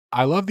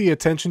I love the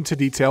attention to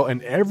detail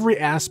in every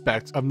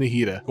aspect of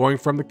Nahida, going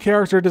from the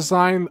character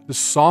design, the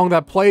song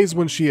that plays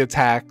when she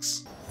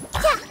attacks,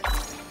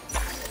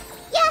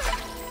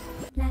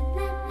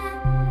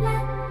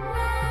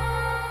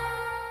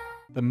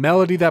 the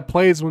melody that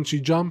plays when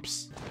she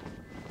jumps,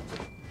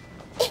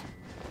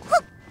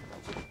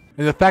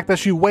 and the fact that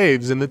she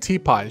waves in the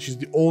teapot. She's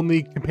the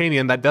only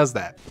companion that does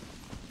that.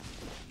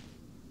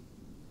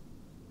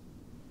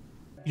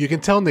 You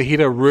can tell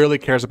Nahida really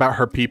cares about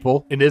her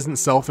people and isn't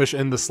selfish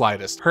in the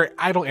slightest. Her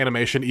idle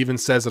animation even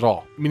says it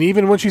all. I mean,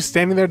 even when she's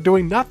standing there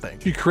doing nothing,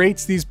 she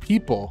creates these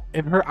people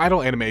in her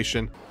idle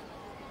animation.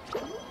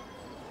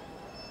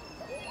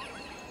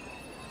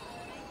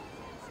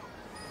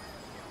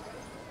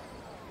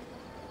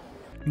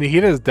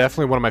 Nahida is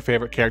definitely one of my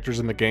favorite characters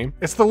in the game.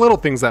 It's the little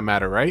things that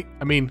matter, right?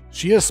 I mean,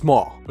 she is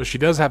small, but she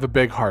does have a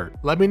big heart.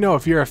 Let me know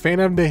if you're a fan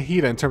of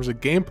Nahida in terms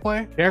of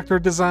gameplay, character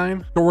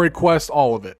design, story quest, all of it.